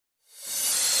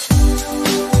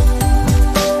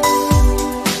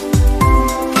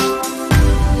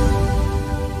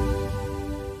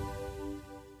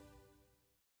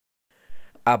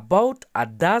About a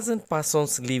dozen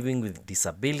persons living with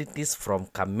disabilities from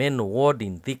Kamenu Ward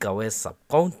in Thika West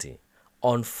Sub-County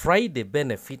on Friday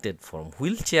benefited from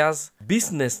wheelchairs,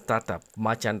 business startup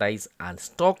merchandise, and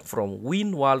stock from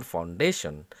Win World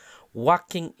Foundation,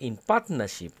 working in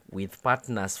partnership with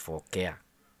Partners for Care.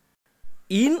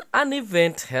 In an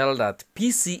event held at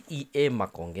PCEA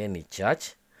Makongeni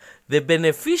Church, the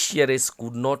beneficiaries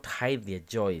could not hide their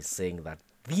joy, saying that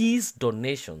these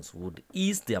donations would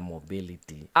ease their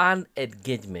mobility and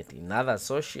engagement in other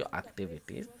social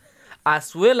activities,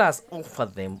 as well as offer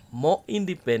them more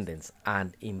independence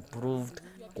and improved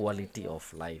quality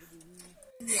of life.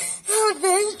 Oh,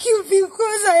 thank you,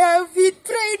 because I have been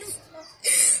praying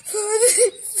for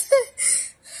this.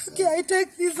 Okay, I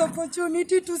take this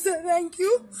opportunity to say thank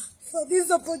you for this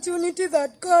opportunity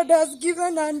that God has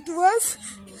given unto us.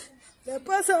 The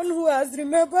person who has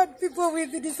remembered people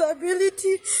with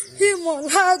disability, him or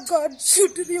her, God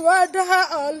should reward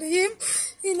her or him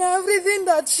in everything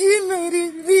that she may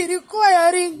be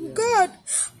requiring. God,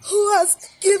 who has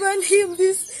given him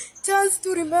this chance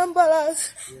to remember us,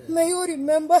 may you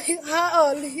remember her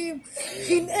or him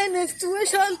in any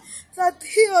situation that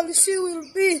he or she will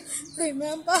be.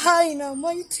 Remember her in a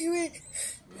mighty way.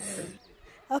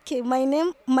 Okay, my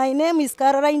name is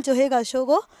Caroline Johega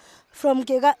Shogo from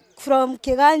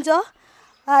Keganjo.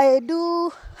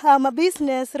 I'm a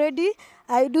business ready.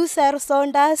 I do sell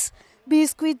sodas,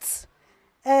 biscuits,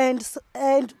 and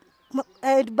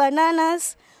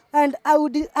bananas. And I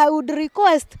would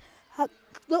request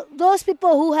those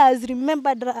people who has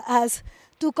remembered us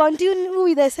to continue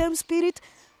with the same spirit,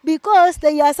 because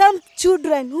there are some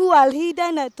children who are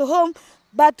hidden at home,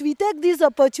 but we take this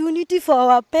opportunity for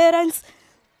our parents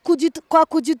kwa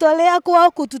kujitolea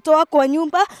kwao kututoa kwa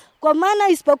nyumba, kwa maana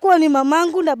isipokuwa ni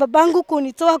mamangu na babangu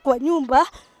kunitoa kwa nyumba,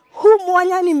 huu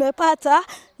mwanya nimepata.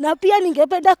 Na pia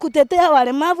ningependa kutetea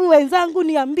walemavu wenzangu,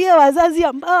 niambie wazazi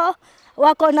ambao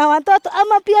wako na watoto,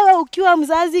 ama pia wewe ukiwa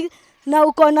mzazi na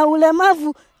uko na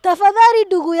ulemavu, tafadhali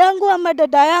ndugu yangu ama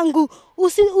dada yangu,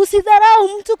 usidharau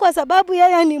mtu kwa sababu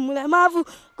yeye ni mlemavu,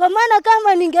 kwa maana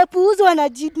kama ningepuuzwa na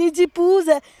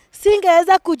nijipuuze,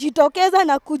 singeweza kujitokeza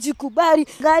na kujikubali.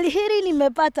 Gari hili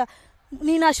nimepata,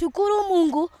 ninashukuru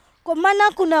Mungu, kwa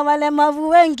maana kuna walemavu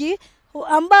wengi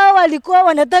ambao walikuwa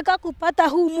wanataka kupata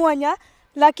huu mwanya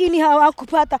lakini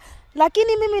hawakupata.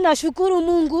 Lakini mimi nashukuru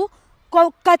Mungu,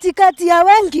 kwa katikati ya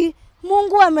wengi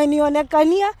Mungu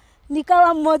amenionekania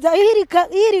nikawa mmoja.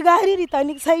 Hili gari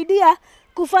litanisaidia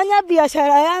kufanya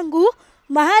biashara yangu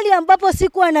mahali ambapo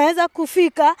sikuwa naweza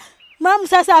kufika. Mama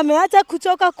sasa ameacha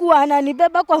kuchoka kuwa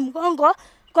ananibeba kwa mgongo,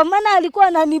 kwa maana alikuwa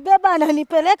ananibeba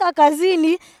ananipeleka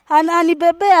kazini,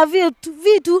 ananibebea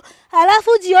vitu,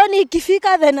 alafu jioni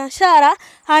ikifika thenashara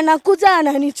anakuja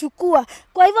ananichukua.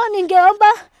 Kwa hivyo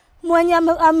ningeomba mwenye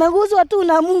ameguzwa tu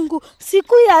na Mungu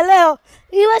siku ya leo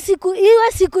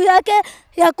iwe siku yake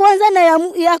ya kwanza na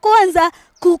ya kwanza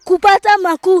kupata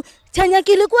makuu chanya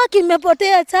kilikuwa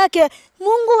kimepotea chake.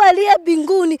 Mungu aliye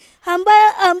mbinguni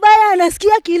ambaye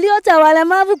anasikia kilio cha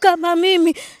walemavu kama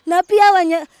mimi na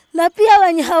pia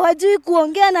wenye hawajui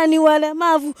kuongea na ni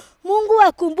walemavu, Mungu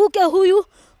akumbuke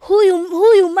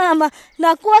huyu mama,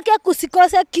 na kwake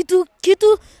kusikose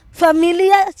kitu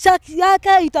familia yake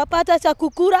itapata cha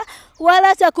kukula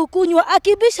wala cha kukunywa.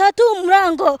 Akibisha tu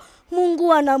mlango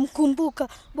Mungu anamkumbuka.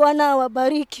 Bwana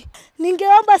awabariki.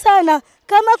 Ningeomba sana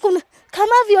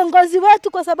kama viongozi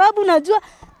wetu, kwa sababu najua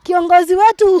kiongozi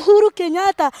wetu Uhuru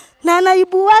Kenyatta na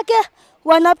naibu wake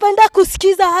wanapenda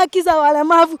kusikiza haki za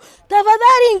walemavu.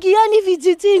 Tafadhali ingieni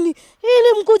vijijini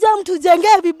ili mkuja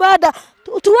mtujengee vibada.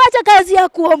 Tuache kazi ya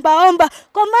kuombaomba,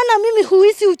 kwa maana mimi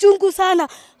huhisi uchungu sana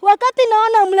wakati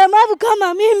naona mlemavu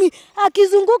kama mimi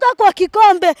akizunguka kwa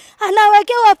kikombe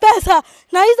anawekewa pesa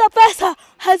na hizo pesa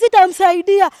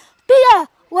hazitamsaidia. Pia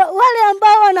wale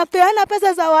ambao wanapeana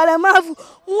pesa za walemavu,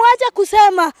 muache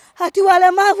kusema ati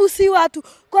walemavu si watu,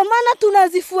 kwa maana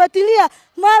tunazifuatilia,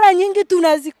 mara nyingi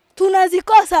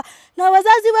tunazikosa, na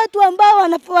wazazi wetu ambao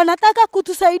wanataka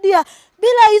kutusaidia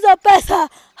bila hizo pesa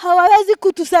hawawezi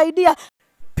kutusaidia.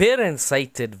 Parents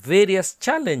cited various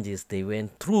challenges they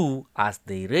went through as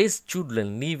they raised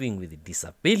children living with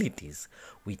disabilities,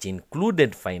 which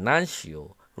included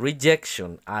financial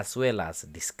rejection as well as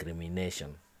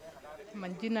discrimination.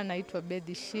 Majina naitwa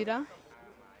Bedi Shira,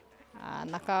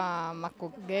 nakaa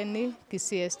Makongeni,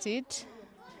 Kisii Estate.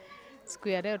 Siku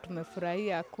ya leo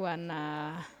tumefurahia kuwa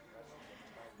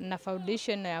na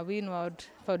foundation ya Win World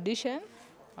Foundation.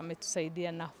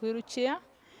 Wametusaidia na wheelchair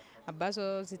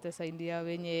ambazo zitasaidia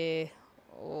wenye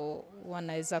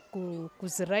wanaweza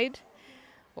kuziride.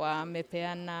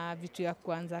 Wamepeana vitu ya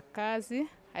kuanza kazi,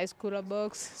 high school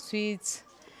box, sweets,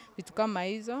 vitu kama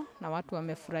hizo, na watu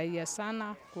wamefurahia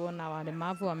sana kuona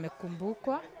walemavu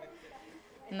wamekumbukwa.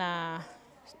 Na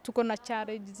tuko na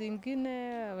challenge zingine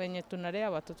wenye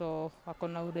tunalea watoto wako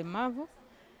na ulemavu.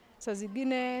 Saa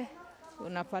zingine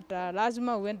unapata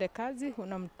lazima uende kazi,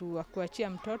 huna mtu wa kuachia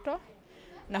mtoto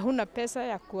na huna pesa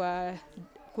ya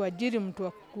kuajiri mtu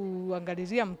wa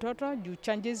kuangalizia mtoto juu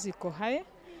charges ziko high.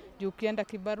 Juu ukienda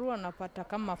kibarua unapata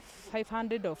kama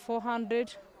 500 or 400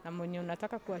 na mwenye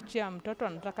unataka kuachia mtoto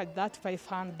anataka that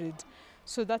 500.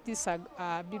 So that is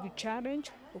a big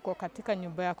challenge. Uko katika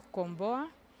nyumba ya kukomboa.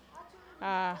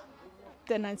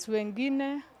 Tenants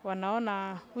wengine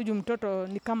wanaona huyu mtoto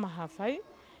ni kama hafai.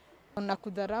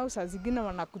 Wanakudharau, saa zingine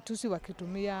wanakutusi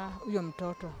wakitumia huyo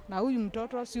mtoto. Na huyu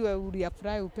mtoto siwe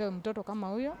uliapply upewe mtoto kama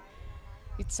huyo.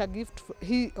 It's a gift,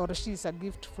 he or she is a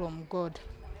gift from God.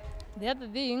 The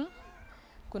other thing,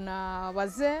 kuna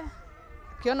wazee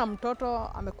kiona mtoto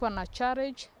amekuwa na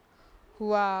challenge,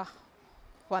 huwa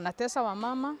wanatesa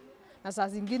wamama na saa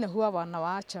zingine huwa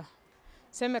wanawaacha.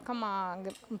 Seme kama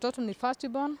mtoto ni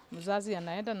firstborn, mzazi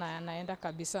anaenda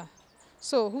kabisa.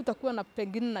 So hutakuwa na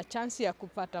pengine na chance ya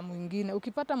kupata mwingine.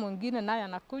 Ukipata mwingine naye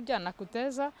anakuja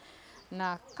anakutesa,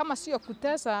 na kama sio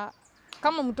kutesa,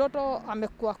 kama mtoto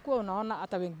amekuwa unaona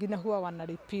hata wengine huwa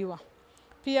wanalipiwa.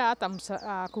 Pia hata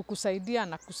kukusaidia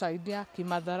na kusaidia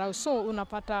kimadharau. So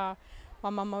unapata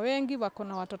wamama wengi wako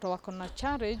na watoto wako na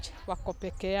challenge, wako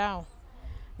peke yao.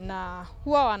 Na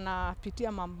huwa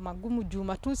wanapitia magumu juu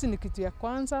matusi ni kitu ya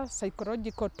kwanza,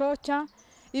 psychological torture,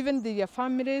 even their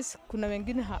families, kuna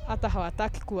wengine hata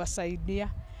hawataki kuwasaidia.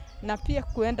 Na pia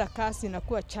kuenda kazi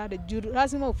inakuwa challenge juu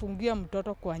lazima ufungie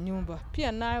mtoto kwa nyumba.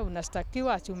 Pia naye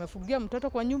unastakiwa ati umefungia mtoto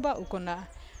kwa nyumba,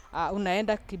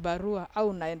 unaenda kibarua au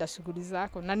unaenda shughuli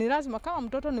zako. Na ni lazima kama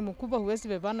mtoto ni mkubwa huwezi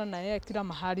bebana na yeye kila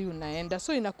mahali unaenda.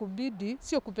 So inakubidi,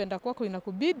 sio kupenda kwako,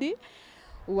 inakubidi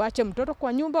uache mtoto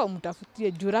kwa nyumba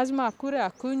umtafutie juu lazima akule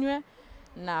akunywe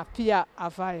na pia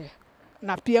avae.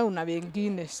 Na pia una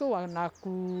wengine. So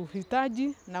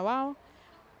wanakuhitaji na wao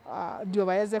ndio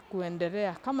waweze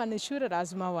kuendelea. Kama ni shule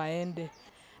lazima waende.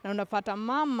 Na unapata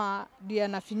mama ndiye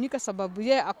anafinyika sababu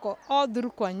yeye ako all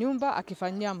through kwa nyumba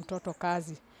akifanyia mtoto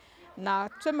kazi. Na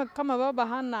tuseme kama baba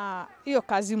hana hiyo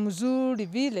kazi mzuri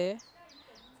vile,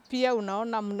 pia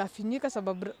unaona mnafinyika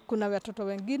sababu kuna watoto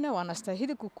wengine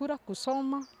wanastahili kukula,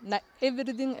 kusoma na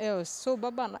everything else. So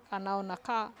baba anaona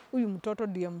huyu mtoto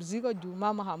ndiye mzigo juu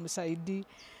mama hamsaidii.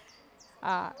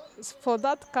 For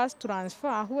that cash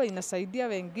transfer huwa inasaidia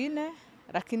wengine,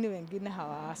 lakini wengine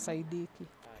hawasaidiki.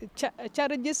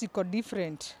 Challenges iko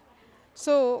different.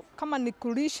 So kama ni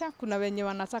kulisha, kuna wenye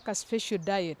wanataka special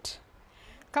diet.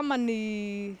 Kama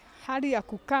ni hali ya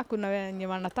kukaa, kuna wenye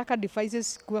wanataka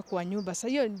devices kuwa kwa nyumba. Sasa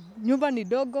hiyo nyumba ni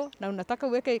dogo na unataka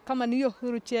uweke kama ni hiyo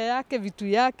wheelchair yake, vitu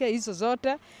yake, hizo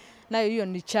zote, na hiyo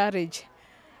ni challenge.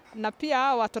 Na pia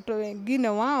watoto wengine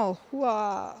wao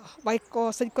huwa wako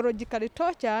psychologically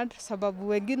tortured sababu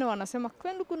wengine wanasema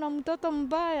kwenu kuna mtoto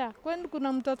mbaya, kwenu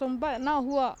kuna mtoto mbaya. Nao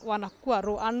huwa wanakuwa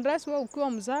roho. Unless wewe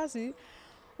ukiwa mzazi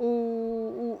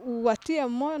uwatie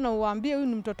moyo na uwaambie huyu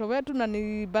ni mtoto wetu na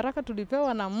ni baraka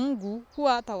tulipewa na Mungu,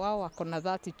 huwa hata wao wako na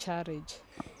that challenge.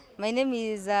 My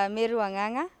name is Mary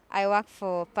Wanganga. I work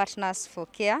for Partners for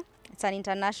Care. It's an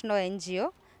international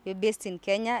NGO. We're based in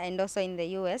Kenya and also in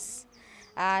the US.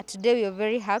 Today we are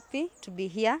very happy to be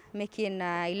here making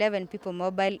 11 people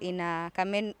mobile in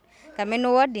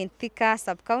Kamenu Ward in Thika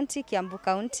Sub-County, Kiambu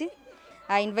County.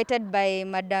 Invited by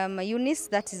Madam Eunice,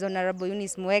 that is Honorable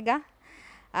Eunice Mwega.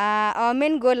 Our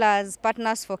main goal as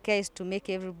Partners for Care is to make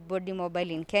everybody mobile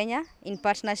in Kenya in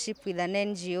partnership with an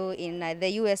NGO in the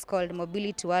US called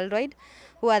Mobility Worldwide,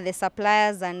 who are the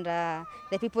suppliers and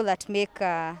the people that make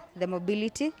the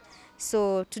mobility.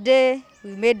 So today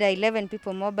we made 11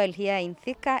 people mobile here in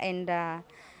Thika, and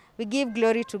we give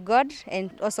glory to God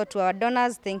and also to our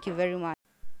donors. Thank you very much.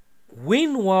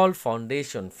 Winworld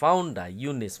Foundation founder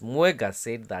Eunice Mwega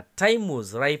said that time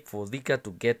was ripe for Thika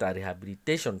to get a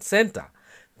rehabilitation center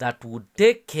that would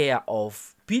take care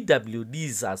of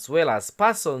PWDs as well as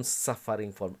persons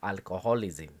suffering from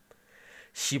alcoholism.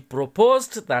 She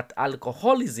proposed that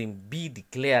alcoholism be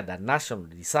declared a national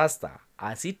disaster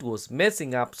as it was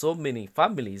messing up so many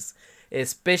families,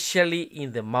 especially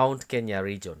in the Mount Kenya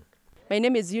region. My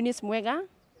name is Eunice Mwega.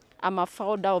 I'm a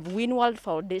founder of Winworld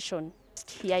Foundation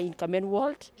here in Kamenu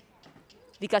Ward,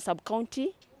 Thika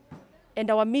Sub-County, and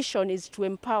our mission is to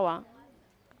empower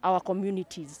our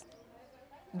communities.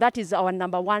 That is our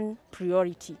number one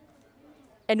priority.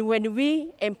 And when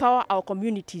we empower our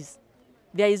communities,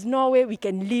 there is no way we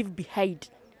can leave behind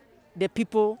the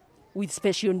people with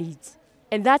special needs.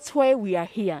 And that's why we are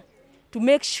here, to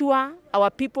make sure our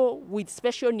people with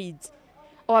special needs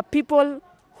our people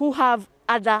who have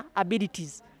other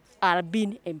abilities are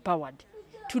being empowered.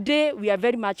 Today, we are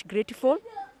very much grateful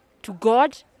to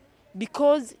God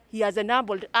because He has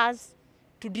enabled us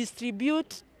to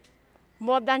distribute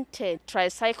more than 10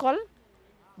 tricycles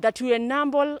that will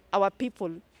enable our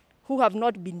people who have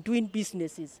not been doing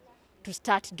businesses to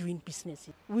start doing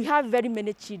businesses. We have very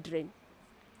many children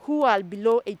who are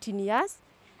below 18 years,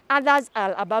 others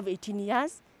are above 18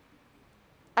 years,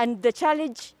 and the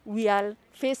challenge we are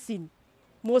facing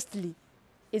mostly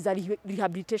is a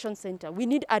rehabilitation center. We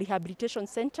need a rehabilitation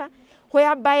center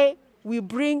whereby we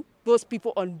bring those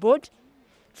people on board,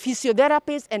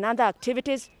 physiotherapists and other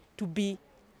activities to be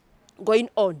going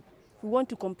on. We want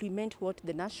to complement what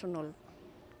the national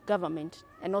government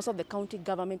and also the county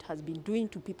government has been doing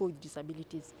to people with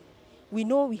disabilities. We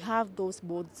know we have those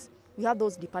boards, we have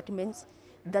those departments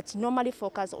that normally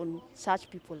focus on such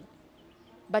people.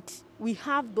 But we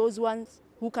have those ones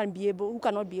who cannot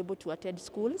be able to attend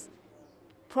schools,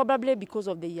 probably because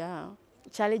of the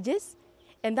challenges.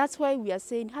 And that's why we are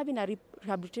saying having a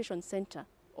rehabilitation center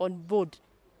on board,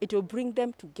 it will bring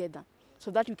them together so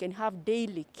that we can have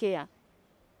daily care,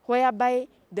 whereby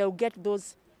they'll get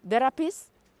those therapies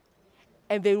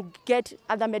and they will get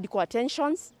other medical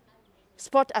attentions.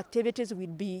 Sport activities will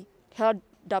be held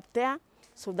up there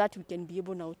so that we can be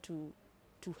able now to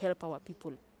help our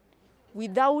people.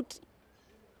 Without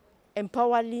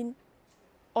empowering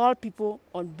all people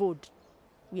on board,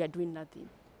 we are doing nothing.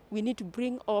 We need to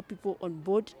bring all people on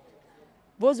board,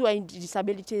 those who are in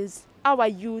disabilities, our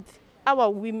youth, our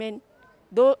women,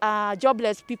 those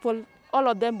jobless people, all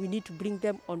of them, we need to bring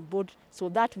them on board so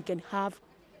that we can have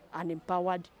an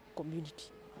empowered community.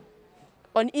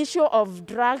 On issue of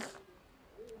drug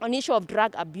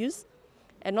abuse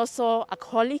and also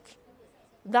alcoholic,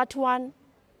 that one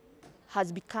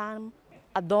has become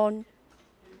a thorn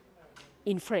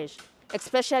in flesh,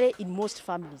 especially in most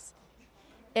families.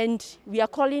 And we are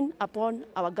calling upon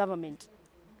our government,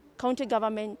 county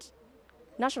government,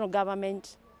 national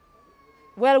government,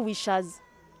 well-wishers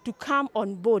to come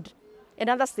on board and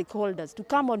other stakeholders to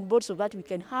come on board so that we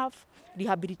can have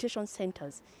rehabilitation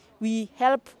centers. We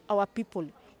help our people,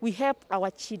 we help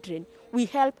our children, we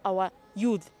help our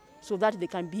youth so that they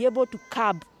can be able to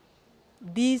curb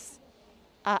these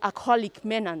alcoholic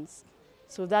menace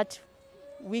so that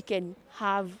we can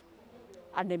have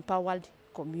an empowered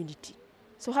community.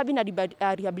 So having a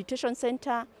rehabilitation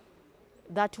center,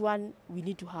 that one, we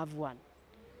need to have one.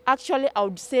 Actually, I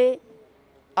would say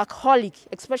alcoholic,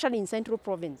 especially in Central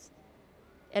Province,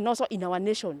 and also in our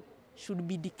nation, should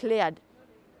be declared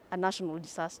a national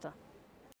disaster.